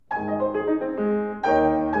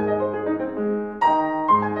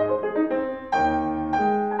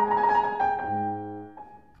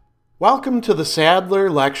Welcome to the Sadler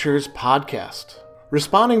Lectures podcast.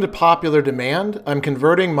 Responding to popular demand, I'm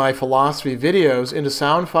converting my philosophy videos into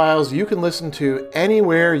sound files you can listen to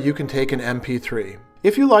anywhere you can take an MP3.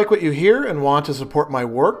 If you like what you hear and want to support my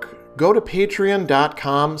work, go to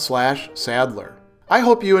patreon.com/Sadler. I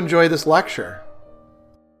hope you enjoy this lecture.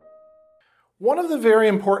 One of the very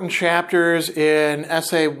important chapters in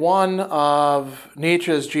Essay 1 of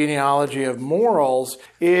Nietzsche's Genealogy of Morals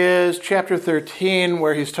is chapter 13,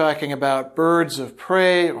 where he's talking about birds of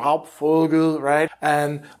prey, Raubvögel, right,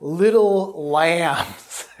 and little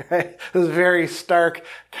lambs. Right? There's a very stark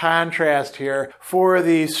contrast here for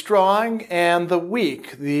the strong and the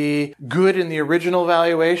weak, the good in the original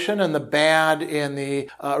valuation and the bad in the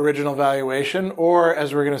original valuation, or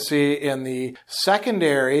as we're going to see in the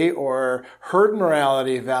secondary or herd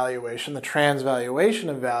morality valuation, the transvaluation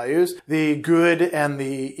of values, the good and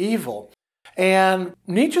the evil. And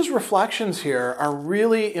Nietzsche's reflections here are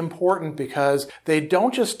really important because they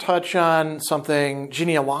don't just touch on something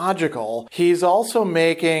genealogical. He's also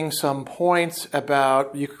making some points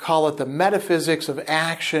about, you could call it the metaphysics of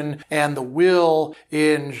action and the will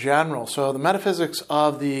in general. So the metaphysics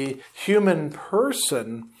of the human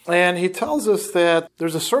person. And he tells us that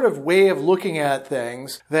there's a sort of way of looking at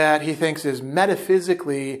things that he thinks is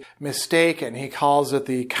metaphysically mistaken. He calls it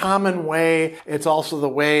the common way. It's also the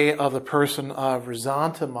way of the person of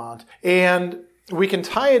ressentiment. And we can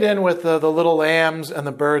tie it in with the little lambs and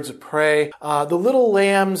the birds of prey. The little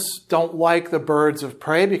lambs don't like the birds of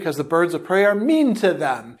prey because the birds of prey are mean to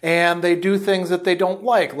them. And they do things that they don't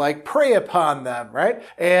like prey upon them, right?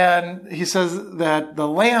 And he says that the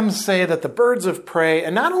lambs say that the birds of prey,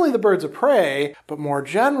 and not only the birds of prey, but more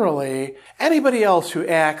generally, anybody else who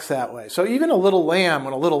acts that way. So even a little lamb,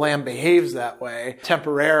 when a little lamb behaves that way,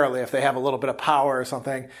 temporarily, if they have a little bit of power or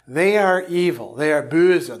something, they are evil. They are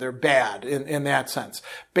böse. They're bad in that sense.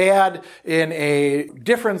 Bad in a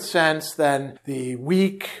different sense than the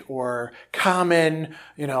weak or common,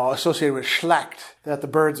 associated with Schlecht that the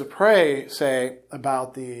birds of prey say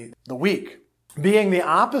about the weak. Being the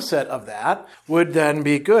opposite of that would then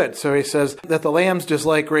be good. So he says that the lambs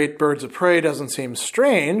dislike great birds of prey doesn't seem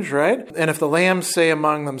strange, right? And if the lambs say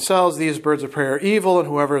among themselves, these birds of prey are evil, and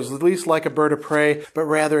whoever is least like a bird of prey, but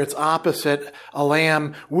rather its opposite, a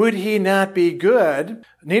lamb, would he not be good?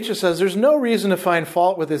 Nietzsche says there's no reason to find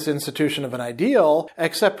fault with this institution of an ideal,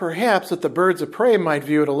 except perhaps that the birds of prey might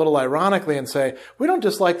view it a little ironically and say, we don't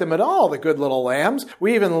dislike them at all, the good little lambs.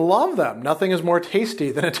 We even love them. Nothing is more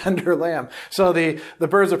tasty than a tender lamb. So the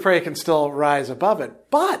birds of prey can still rise above it.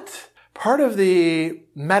 But part of the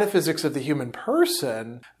metaphysics of the human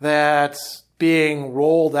person that's being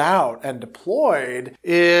rolled out and deployed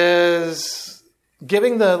is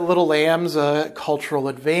giving the little lambs a cultural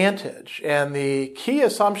advantage. And the key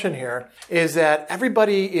assumption here is that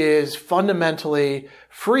everybody is fundamentally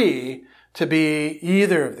free to be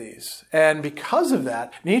either of these. And because of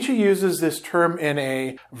that, Nietzsche uses this term in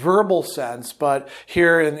a verbal sense, but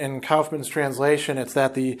here in Kaufmann's translation, it's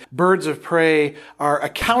that the birds of prey are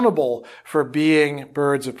accountable for being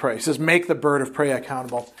birds of prey. He says, make the bird of prey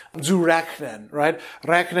accountable. Zu rechnen, right?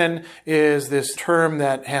 Rechnen is this term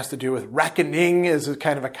that has to do with reckoning, is a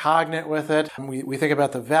kind of a cognate with it. We think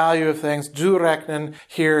about the value of things. Zu rechnen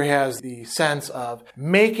here has the sense of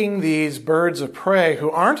making these birds of prey who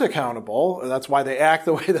aren't accountable, that's why they act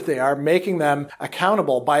the way that they are, making them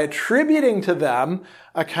accountable by attributing to them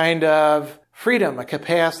a kind of freedom, a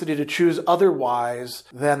capacity to choose otherwise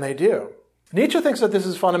than they do. Nietzsche thinks that this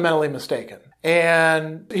is fundamentally mistaken.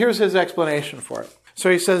 And here's his explanation for it.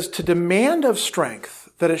 So he says, to demand of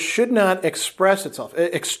strength that it should not express itself,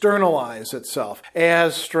 externalize itself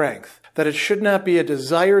as strength, that it should not be a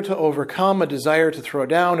desire to overcome, a desire to throw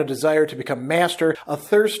down, a desire to become master, a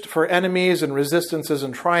thirst for enemies and resistances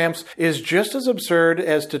and triumphs, is just as absurd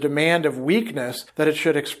as to demand of weakness that it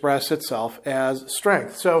should express itself as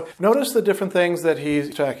strength. So notice the different things that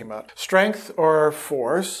he's talking about. Strength or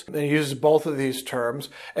force, and he uses both of these terms,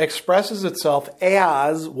 expresses itself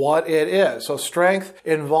as what it is. So strength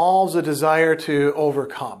involves a desire to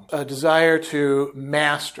overcome, a desire to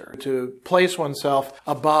master, to place oneself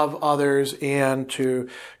above others and to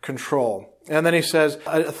control. And then he says,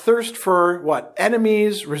 a thirst for what?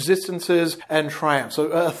 Enemies, resistances, and triumph. So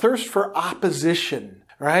a thirst for opposition,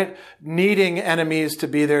 right? Needing enemies to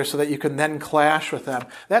be there so that you can then clash with them.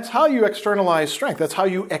 That's how you externalize strength. That's how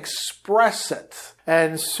you express it.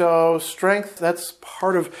 And so strength, that's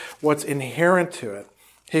part of what's inherent to it.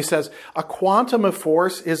 He says, a quantum of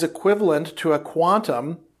force is equivalent to a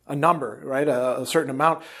quantum, a number, right? A certain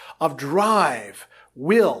amount of drive,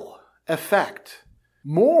 will, effect.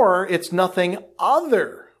 More, it's nothing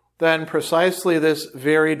other then precisely this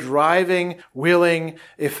very driving, willing,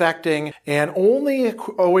 effecting, and only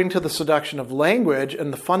owing to the seduction of language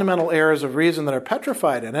and the fundamental errors of reason that are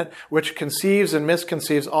petrified in it, which conceives and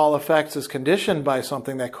misconceives all effects as conditioned by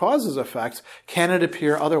something that causes effects, can it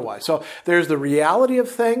appear otherwise? So there's the reality of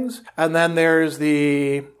things, and then there's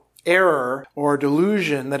the error or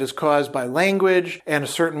delusion that is caused by language and a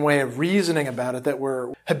certain way of reasoning about it that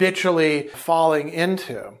we're habitually falling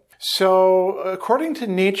into. So, according to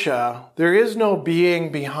Nietzsche, there is no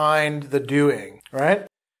being behind the doing, right?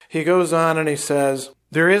 He goes on and he says,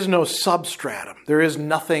 there is no substratum. There is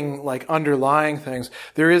nothing like underlying things.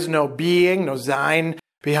 There is no being, no sein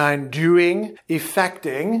behind doing,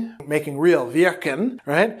 effecting, making real, wirken,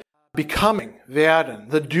 right? Becoming, werden.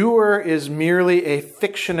 The doer is merely a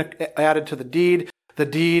fiction added to the deed. The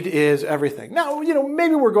deed is everything. Now,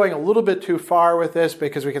 maybe we're going a little bit too far with this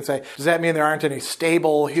because we can say, does that mean there aren't any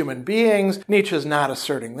stable human beings? Nietzsche's not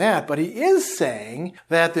asserting that, but he is saying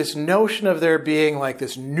that this notion of there being like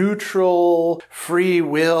this neutral free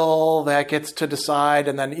will that gets to decide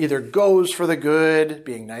and then either goes for the good,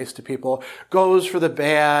 being nice to people, goes for the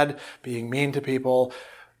bad, being mean to people,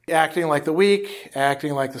 acting like the weak,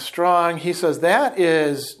 acting like the strong. He says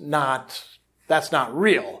that's not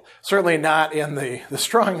real. Certainly not in the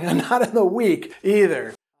strong and not in the weak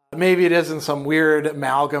either. Maybe it is in some weird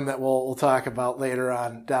amalgam that we'll talk about later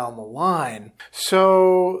on down the line.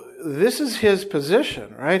 So this is his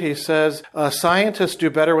position, right? He says, scientists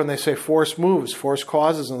do better when they say force moves, force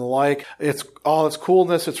causes and the like. It's all its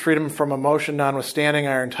coolness, its freedom from emotion, notwithstanding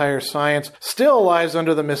our entire science, still lies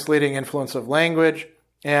under the misleading influence of language.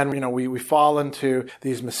 And, we fall into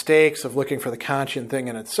these mistakes of looking for the conscient thing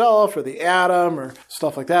in itself or the atom or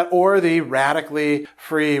stuff like that, or the radically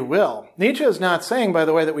free will. Nietzsche is not saying, by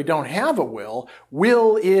the way, that we don't have a will.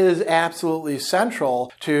 Will is absolutely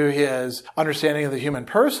central to his understanding of the human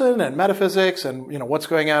person and metaphysics and, what's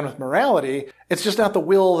going on with morality. It's just not the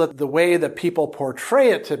will that the way that people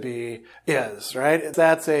portray it to be is, right?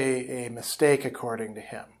 That's a mistake according to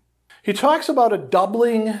him. He talks about a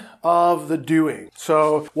doubling of the doing.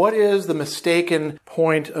 So what is the mistaken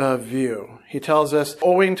point of view? He tells us,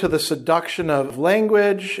 owing to the seduction of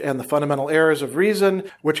language and the fundamental errors of reason,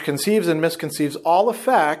 which conceives and misconceives all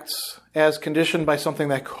effects as conditioned by something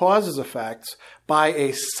that causes effects by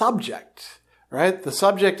a subject. Right? The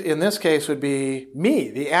subject in this case would be me,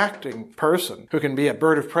 the acting person, who can be a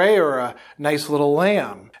bird of prey or a nice little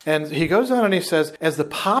lamb. And he goes on and he says, as the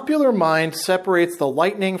popular mind separates the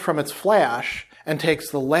lightning from its flash and takes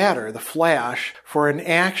the latter, the flash, for an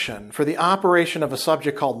action, for the operation of a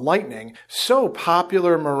subject called lightning, so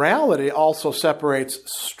popular morality also separates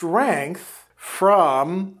strength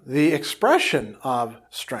from the expression of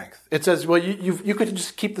strength. It says, well, you could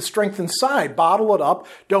just keep the strength inside, bottle it up,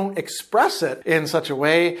 don't express it in such a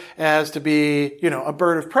way as to be, a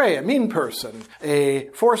bird of prey, a mean person, a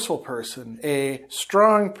forceful person, a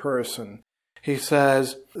strong person. He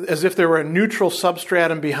says, as if there were a neutral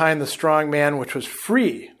substratum behind the strong man which was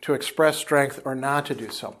free to express strength or not to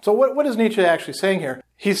do so. So what is Nietzsche actually saying here?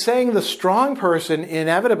 He's saying the strong person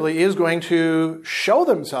inevitably is going to show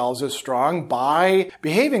themselves as strong by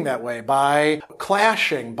behaving that way, by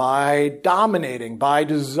clashing, by dominating, by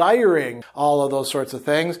desiring all of those sorts of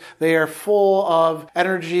things. They are full of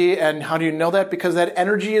energy, and how do you know that? Because that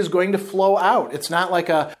energy is going to flow out. It's not like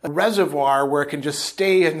a reservoir where it can just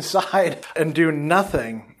stay inside and do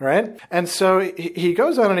nothing, right? And so he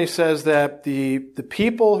goes on and he says that the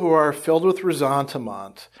people who are filled with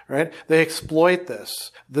ressentiment, right, they exploit this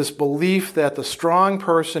belief that the strong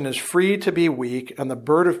person is free to be weak and the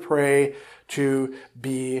bird of prey to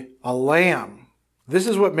be a lamb. This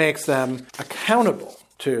is what makes them accountable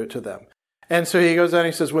to them. And so he goes on,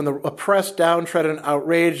 he says, when the oppressed, downtrodden, and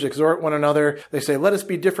outraged exhort one another, they say, let us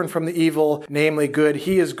be different from the evil, namely good.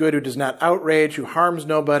 He is good who does not outrage, who harms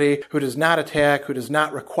nobody, who does not attack, who does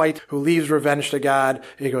not requite, who leaves revenge to God.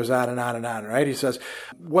 He goes on and on and on, right? He says,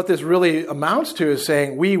 what this really amounts to is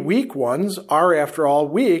saying, we weak ones are, after all,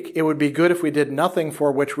 weak. It would be good if we did nothing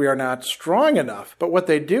for which we are not strong enough. But what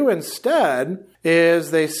they do instead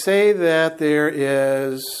is they say that there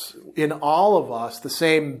is in all of us the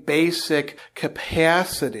same basic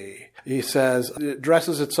capacity. He says, it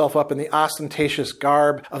dresses itself up in the ostentatious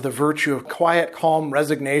garb of the virtue of quiet, calm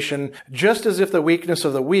resignation, just as if the weakness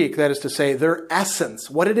of the weak, that is to say, their essence,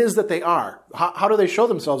 what it is that they are. How do they show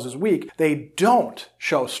themselves as weak? They don't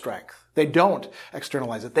show strength. They don't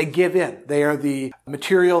externalize it. They give in. They are the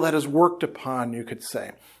material that is worked upon, you could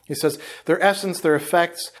say. He says, their essence, their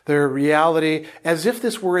effects, their reality, as if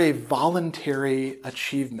this were a voluntary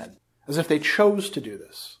achievement, as if they chose to do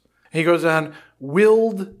this. He goes on,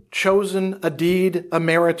 willed, chosen, a deed, a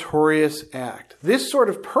meritorious act. This sort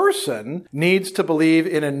of person needs to believe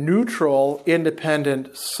in a neutral,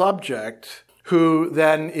 independent subject who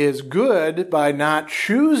then is good by not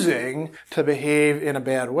choosing to behave in a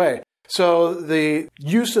bad way. So the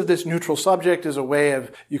use of this neutral subject is a way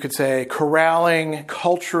of, you could say, corralling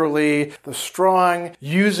culturally the strong,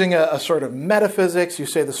 using a sort of metaphysics. You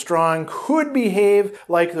say the strong could behave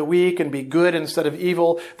like the weak and be good instead of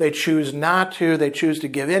evil. They choose not to. They choose to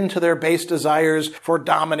give in to their base desires for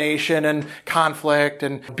domination and conflict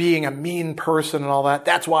and being a mean person and all that.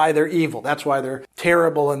 That's why they're evil. That's why they're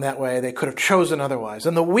terrible in that way. They could have chosen otherwise.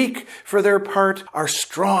 And the weak, for their part, are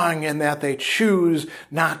strong in that they choose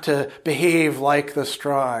not to behave like the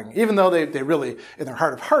strong. Even though they really, in their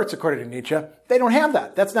heart of hearts, according to Nietzsche, they don't have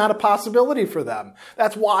that. That's not a possibility for them.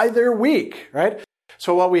 That's why they're weak, right?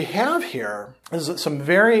 So what we have here is some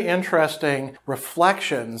very interesting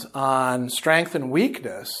reflections on strength and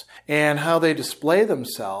weakness and how they display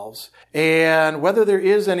themselves and whether there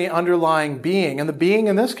is any underlying being. And the being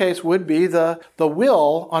in this case would be the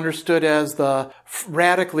will, understood as the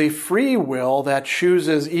radically free will that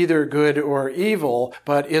chooses either good or evil,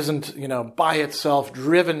 but isn't, by itself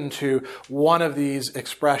driven to one of these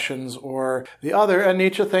expressions or the other. And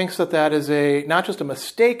Nietzsche thinks that is not just a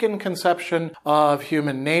mistaken conception of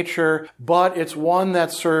human nature, but it's one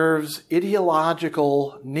that serves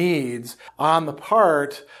ideological needs on the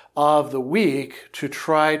part of the weak to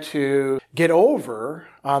try to get over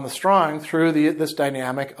on the strong through this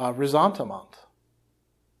dynamic of ressentiment.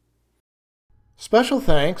 Special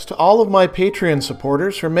thanks to all of my Patreon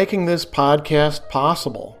supporters for making this podcast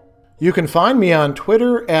possible. You can find me on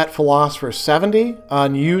Twitter at Philosopher70,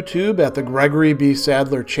 on YouTube at the Gregory B.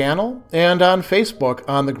 Sadler channel, and on Facebook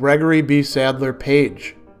on the Gregory B. Sadler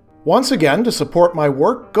page. Once again, to support my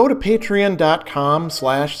work, go to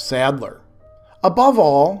patreon.com/Sadler. Above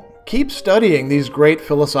all, keep studying these great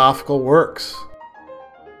philosophical works.